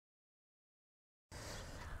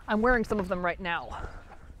I'm wearing some of them right now.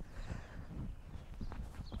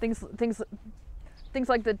 Things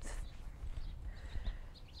like that.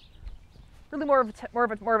 Really more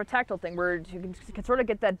of a tactile thing where you can sort of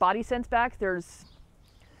get that body sense back.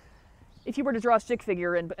 If you were to draw a stick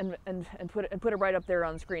figure and put it right up there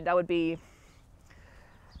on the screen, that would be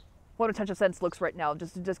what a touch of sense looks right now.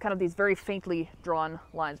 Just kind of these very faintly drawn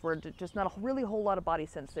lines where just not a really whole lot of body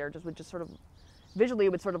sense there. Just sort of visually,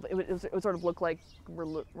 it would sort of look like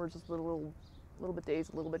we're just a little bit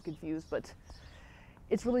dazed, a little bit confused, but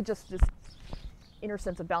it's really just this inner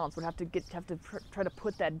sense of balance. Would have to try to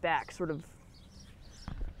put that back, sort of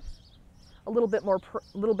a little bit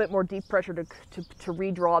more deep pressure to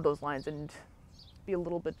redraw those lines and be a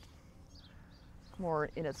little bit more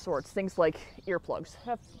in its sorts. Things like earplugs.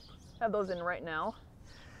 Have those in right now.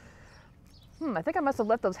 I think I must have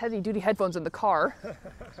left those heavy duty headphones in the car.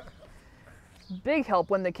 Big help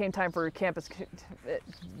when they came time for campus.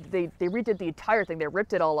 They redid the entire thing. They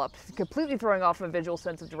ripped it all up, completely throwing off a visual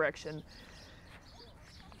sense of direction.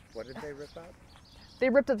 What did they rip out? They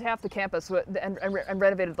ripped up half the campus and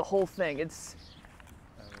renovated the whole thing.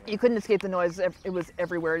 You couldn't escape the noise. It was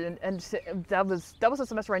everywhere, and that was a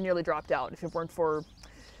semester I nearly dropped out. If it weren't for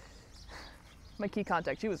my key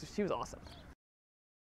contact, she was awesome.